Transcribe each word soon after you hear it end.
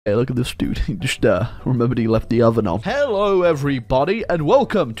Hey, look at this dude. He just remembered he left the oven on. Hello, everybody, and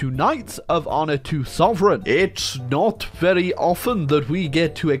welcome to Knights of Honor 2 Sovereign. It's not very often that we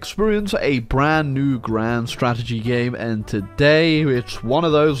get to experience a brand new grand strategy game, and today it's one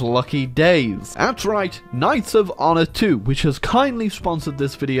of those lucky days. That's right, Knights of Honor 2, which has kindly sponsored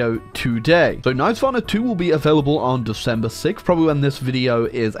this video today. So Knights of Honor 2 will be available on December 6th, probably when this video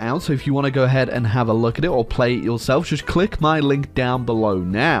is out, so if you want to go ahead and have a look at it or play it yourself, just click my link down below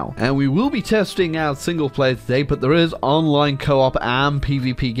now. And we will be testing out single player today, but there is online co-op and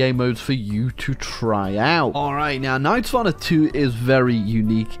PvP game modes for you to try out. Alright, now Knights of Honor 2 is very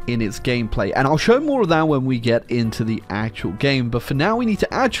unique in its gameplay, and I'll show more of that when we get into the actual game, but for now we need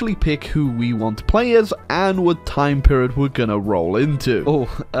to actually pick who we want to play as and what time period we're gonna roll into.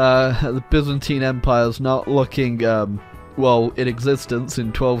 The Byzantine Empire's not looking, well, in existence in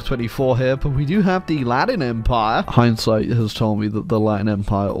 1224 here, but we do have the Latin Empire. Hindsight has told me that the Latin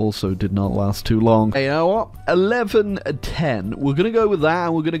Empire also did not last too long. Hey, you know what? 1110. We're going to go with that,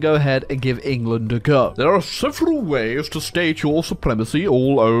 and we're going to go ahead and give England a go. There are several ways to state your supremacy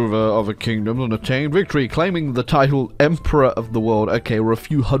all over other kingdoms and attain victory, claiming the title Emperor of the World. Okay, we're a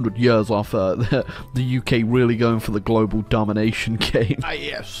few hundred years off the UK really going for the global domination game. Ah,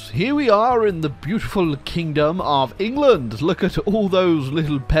 yes. Here we are in the beautiful kingdom of England. Look at all those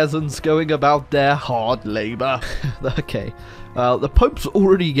little peasants going about their hard labor. Okay. The Pope's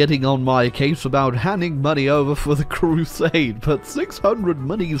already getting on my case about handing money over for the crusade, but 600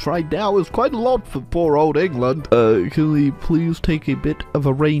 monies right now is quite a lot for poor old England. Can we please take a bit of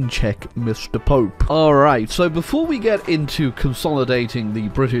a rain check, Mr. Pope? Alright, so before we get into consolidating the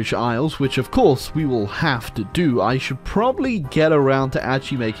British Isles, which of course we will have to do, I should probably get around to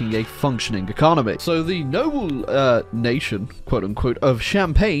actually making a functioning economy. So the noble nation, quote-unquote, of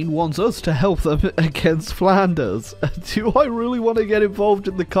Champagne wants us to help them against Flanders. Do I really want to get involved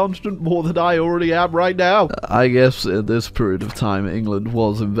in the continent more than I already am right now? I guess in this period of time, England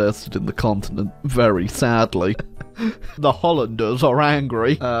was invested in the continent, very sadly. The Hollanders are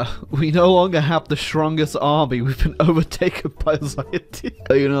angry. We no longer have the strongest army. We've been overtaken by Zaire.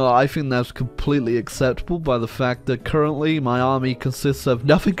 You know, I think that's completely acceptable by the fact that currently my army consists of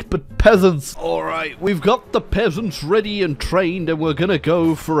nothing but peasants. Alright, we've got the peasants ready and trained, and we're gonna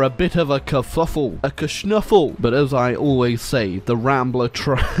go for a bit of a kerfuffle. A kerschnuffle. But as I always say, the Rambler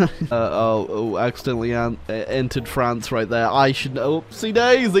accidentally entered France right there. I should know. Oopsie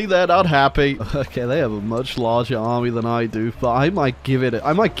daisy, they're not happy. Okay, they have a much larger army than I do, but I might give it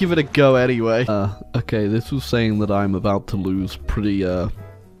a go anyway. Okay, this was saying that I'm about to lose pretty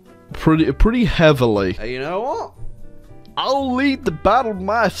heavily. Hey, you know what? I'll lead the battle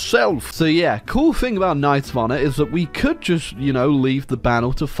myself. So yeah, cool thing about Knights of Honor is that we could just, you know, leave the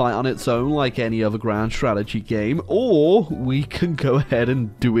battle to fight on its own like any other grand strategy game, or we can go ahead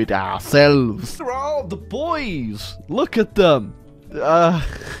and do it ourselves. They're all the boys. Look at them.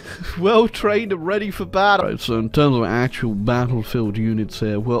 Well trained and ready for battle. Right, so in terms of actual battlefield units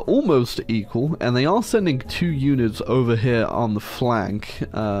here, we're almost equal, and they are sending 2 units over here on the flank.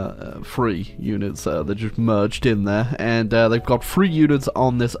 3 units, they're just merged in there, and they've got 3 units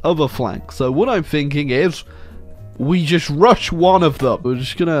on this other flank. So what I'm thinking is, we just rush one of them. We're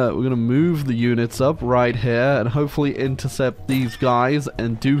gonna move the units up right here and hopefully intercept these guys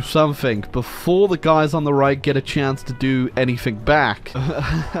and do something before the guys on the right get a chance to do anything back.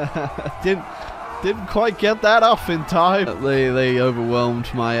 Didn't quite get that off in time. They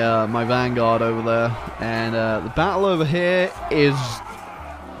overwhelmed my my vanguard over there, and the battle over here is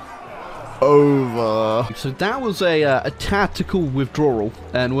over. So that was a tactical withdrawal,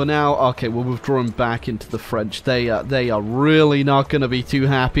 and we're now, okay, we're withdrawing back into the French. They are really not going to be too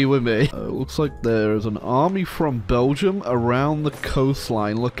happy with me. Looks like there's an army from Belgium around the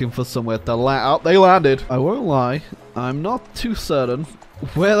coastline looking for somewhere to land. Oh, they landed. I won't lie, I'm not too certain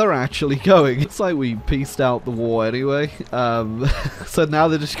where they're actually going. It's like we pieced out the war anyway. So now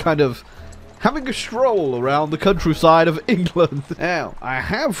they're just kind of having a stroll around the countryside of England. Now, I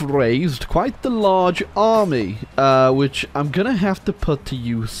have raised quite the large army, which I'm gonna have to put to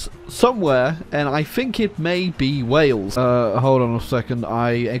use somewhere, and I think it may be Wales. Hold on a second,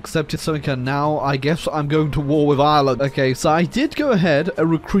 I accepted something, and now I guess I'm going to war with Ireland. Okay, so I did go ahead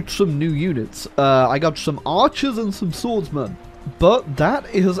and recruit some new units. I got some archers and some swordsmen. But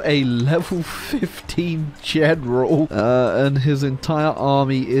that is a level 15 general, and his entire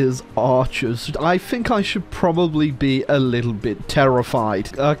army is archers. I think I should probably be a little bit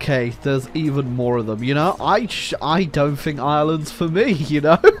terrified. Okay, there's even more of them, you know? I don't think Ireland's for me, you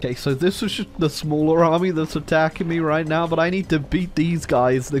know? Okay, so this is just the smaller army that's attacking me right now, but I need to beat these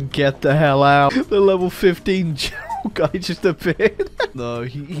guys and get the hell out. The level 15 general guy just appeared. No,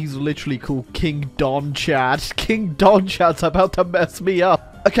 he's literally called King Don Chad. King Don Chad's about to mess me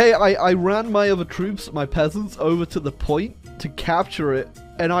up. Okay, I ran my other troops, my peasants, over to the point to capture it,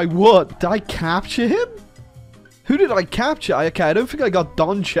 and I won. Did I capture him? Who did I capture? Okay, I don't think I got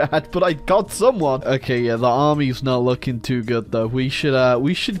Don Chad, but I got someone. Okay, yeah, the army's not looking too good though. We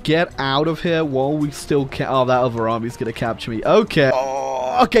should get out of here while we still can. Oh, that other army's gonna capture me. Okay.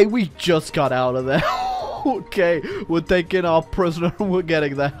 Oh, okay, we just got out of there. Okay, we're taking our prisoner and we're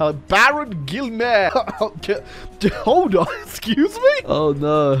getting the hell. Baron Gilmer. Hold on, excuse me? Oh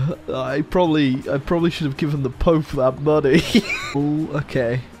no, I probably should have given the Pope that money. Oh,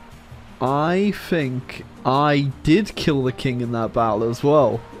 okay. I think I did kill the king in that battle as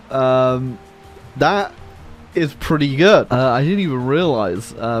well. That is pretty good. I didn't even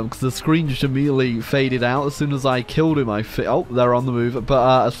realize because the screen just immediately faded out as soon as I killed him. Oh, they're on the move.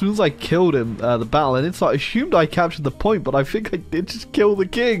 But as soon as I killed him, the battle ended. So I assumed I captured the point, but I think I did just kill the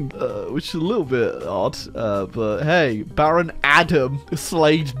king, which is a little bit odd. But hey, Baron Adam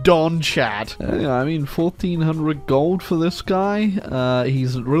slayed Don Chad. I mean, 1,400 gold for this guy.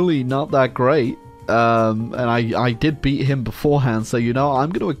 He's really not that great. And I did beat him beforehand, so you know, I'm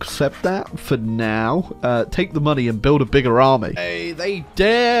going to accept that for now. Take the money and build a bigger army. Hey, they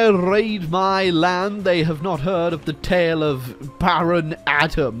dare raid my land. They have not heard of the tale of Baron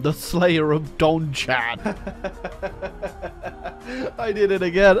Adam, the slayer of Don Chad. I did it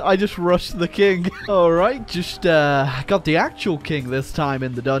again. I just rushed the king. Alright, just got the actual king this time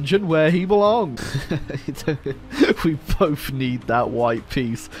in the dungeon where he belongs. We both need that white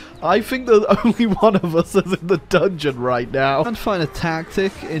piece. I think that only one of us is in the dungeon right now. And find a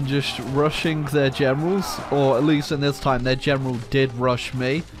tactic in just rushing their generals, or at least in this time their general did rush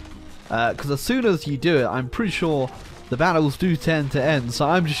me. Because as soon as you do it, I'm pretty sure the battles do tend to end. So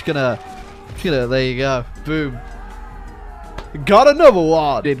I'm just gonna, there you go, boom. Got another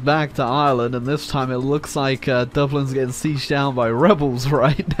one! Get back to Ireland, and this time it looks like Dublin's getting sieged down by rebels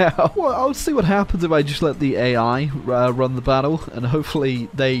right now. Well, I'll see what happens if I just let the AI run the battle, and hopefully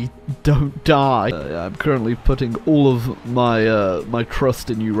they don't die. I'm currently putting all of my my trust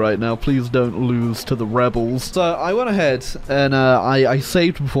in you right now. Please don't lose to the rebels. So I went ahead and I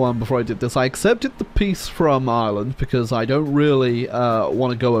saved before I did this. I accepted the peace from Ireland because I don't really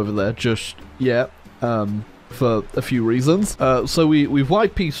want to go over there just yet. For a few reasons. So we've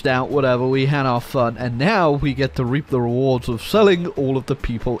white pieced out, whatever, we had our fun, and now we get to reap the rewards of selling all of the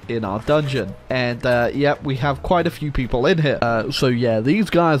people in our dungeon. And yep, we have quite a few people in here. So yeah, these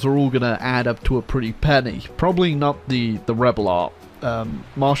guys are all gonna add up to a pretty penny. Probably not the rebel art.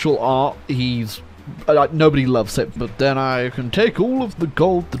 Martial art, he's nobody loves it, but then I can take all of the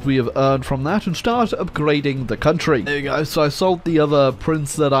gold that we have earned from that and start upgrading the country. There you go. So I sold the other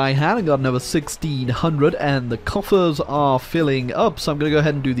prince that I had and got another 1,600, and the coffers are filling up, so I'm going to go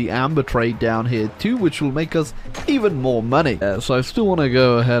ahead and do the amber trade down here too, which will make us even more money. So I still want to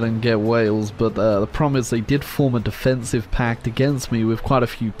go ahead and get Wales, but the problem is they did form a defensive pact against me with quite a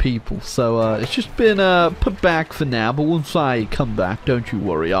few people, so it's just been put back for now, but once I come back, don't you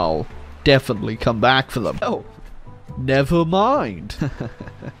worry, I'll definitely come back for them. Oh, never mind.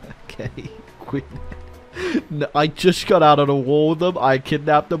 Okay, quit. No, I just got out of the war with them. I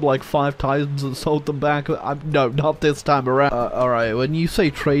kidnapped them like 5 times and sold them back. No, not this time around. Alright, when you say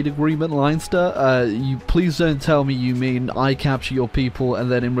trade agreement, Leinster, you please don't tell me you mean I capture your people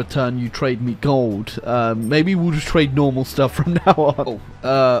and then in return you trade me gold. Maybe we'll just trade normal stuff from now on.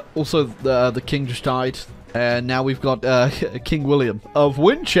 Oh, also, the king just died. And now we've got King William of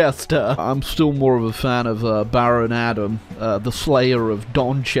Winchester. I'm still more of a fan of Baron Adam, the slayer of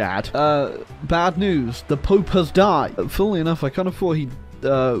Don Chad. Bad news, the Pope has died. Funnily enough, I kind of thought he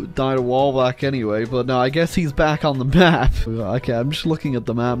died a while back anyway, but no, I guess he's back on the map. Okay, I'm just looking at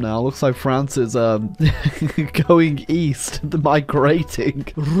the map now. Looks like France is going east, migrating.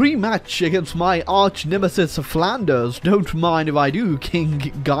 Rematch against my arch nemesis of Flanders. Don't mind if I do, King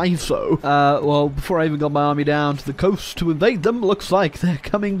Gaiso. Well, before I even got my army down to the coast to invade them, looks like they're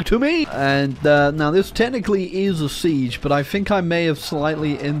coming to me. And now this technically is a siege, but I think I may have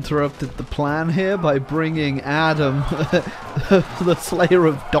slightly interrupted the plan here by bringing Adam, the slayer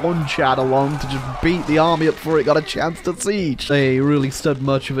of Don Chad, along to just beat the army up before it got a chance to siege. They really stood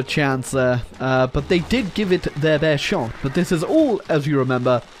much of a chance there, but they did give it their best shot. But this is all, as you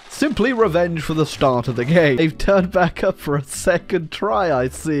remember, Simply revenge for the start of the game. They've turned back up for a second try, I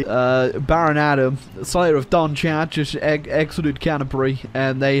see. Baron Adam, Slayer of Donchat, just exited Canterbury,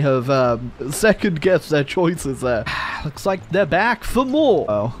 and they have second-guessed their choices there. Looks like they're back for more.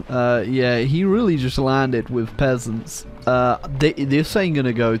 Oh, yeah, he really just landed with peasants. This ain't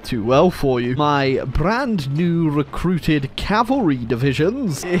gonna go too well for you. My brand new recruited cavalry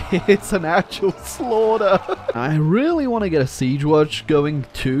divisions. It's an actual slaughter. I really want to get a siege watch going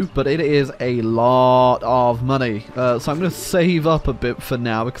too, but it is a lot of money. So I'm gonna save up a bit for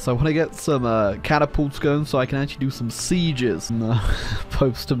now because I want to get some catapults going so I can actually do some sieges. No,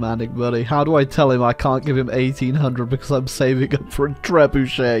 Pope's demanding money. How do I tell him I can't give him 1800 because I'm saving up for a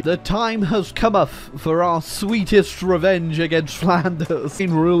trebuchet? The time has come up for our sweetest revenge against Flanders. He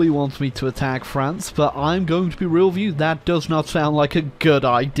really wants me to attack France, but I'm going to be real with you. That does not sound like a good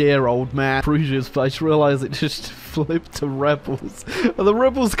idea, old man. Bruges, but I just realized it just flipped to rebels. Are the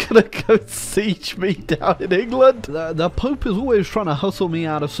rebels gonna go siege me down in England? The Pope is always trying to hustle me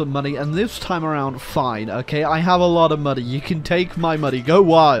out of some money, and this time around, fine, okay? I have a lot of money. You can take my money. Go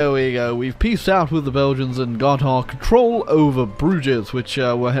wild. There we go. We've peaced out with the Belgians and got our control over Bruges, which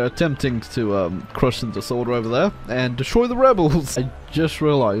we're attempting to crush some disorder over there and destroy the rebels. I just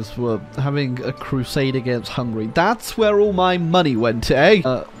realized we're having a crusade against Hungary. That's where all my money went, eh?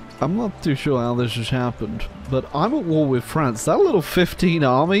 I'm not too sure how this just happened, but I'm at war with France. That little 15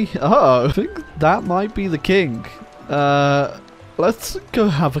 army? Oh, I think that might be the king. Let's go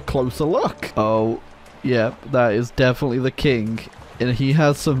have a closer look. Oh, yeah, that is definitely the king. And he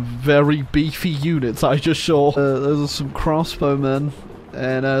has some very beefy units, I just saw. Those are some crossbowmen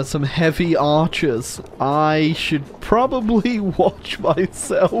and some heavy archers. I should probably watch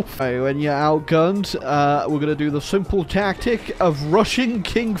myself. Okay, when you're outgunned, we're gonna do the simple tactic of rushing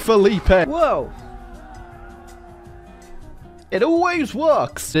King Felipe. Whoa! It always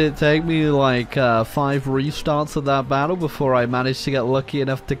works! Did it take me like 5 restarts of that battle before I managed to get lucky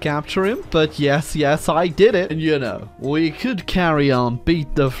enough to capture him? But yes, I did it. And you know, we could carry on,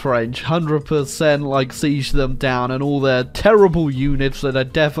 beat the French, 100% like siege them down and all their terrible units that are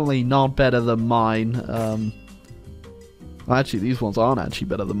definitely not better than mine. Actually, these ones aren't actually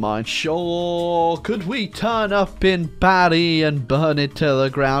better than mine. Sure, could we turn up in Paris and burn it to the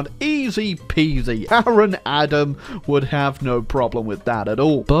ground? Easy peasy. Baron Adam would have no problem with that at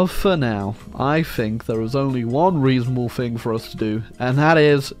all. But for now, I think there is only one reasonable thing for us to do, and that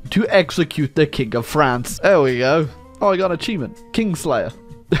is to execute the King of France. There we go. Oh, I got an achievement. Kingslayer.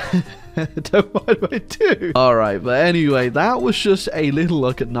 Don't mind what I do. Alright, but anyway, that was just a little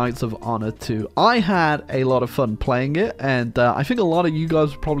look at Knights of Honor 2. I had a lot of fun playing it, and I think a lot of you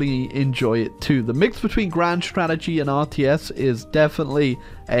guys would probably enjoy it too. The mix between grand strategy and RTS is definitely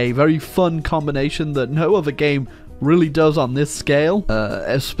a very fun combination that no other game really does on this scale,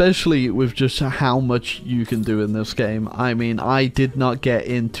 especially with just how much you can do in this game. I mean, I did not get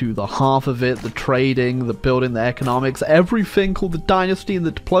into the half of it, the trading, the building, the economics, everything called the dynasty and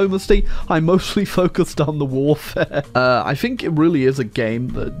the diplomacy. I mostly focused on the warfare. I think it really is a game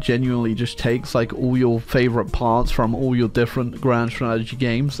that genuinely just takes like all your favorite parts from all your different grand strategy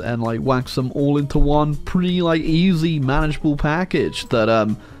games and like whacks them all into one pretty like easy manageable package that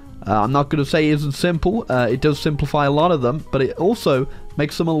I'm not going to say isn't simple. It does simplify a lot of them, but it also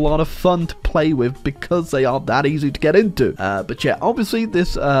makes them a lot of fun to play with because they are that easy to get into. But yeah, obviously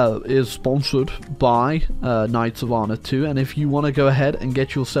this is sponsored by Knights of Honor 2, and if you want to go ahead and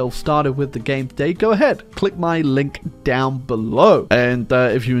get yourself started with the game today, go ahead, click my link down below. And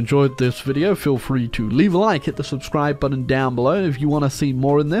if you enjoyed this video, feel free to leave a like, hit the subscribe button down below. And if you want to see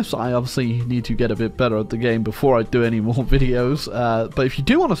more in this, I obviously need to get a bit better at the game before I do any more videos. But if you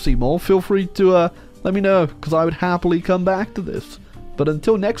do want to see more, feel free to let me know, because I would happily come back to this. But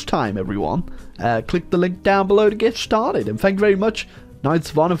until next time, everyone, click the link down below to get started. And thank you very much, Knights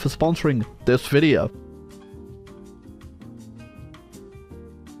of Honor, for sponsoring this video.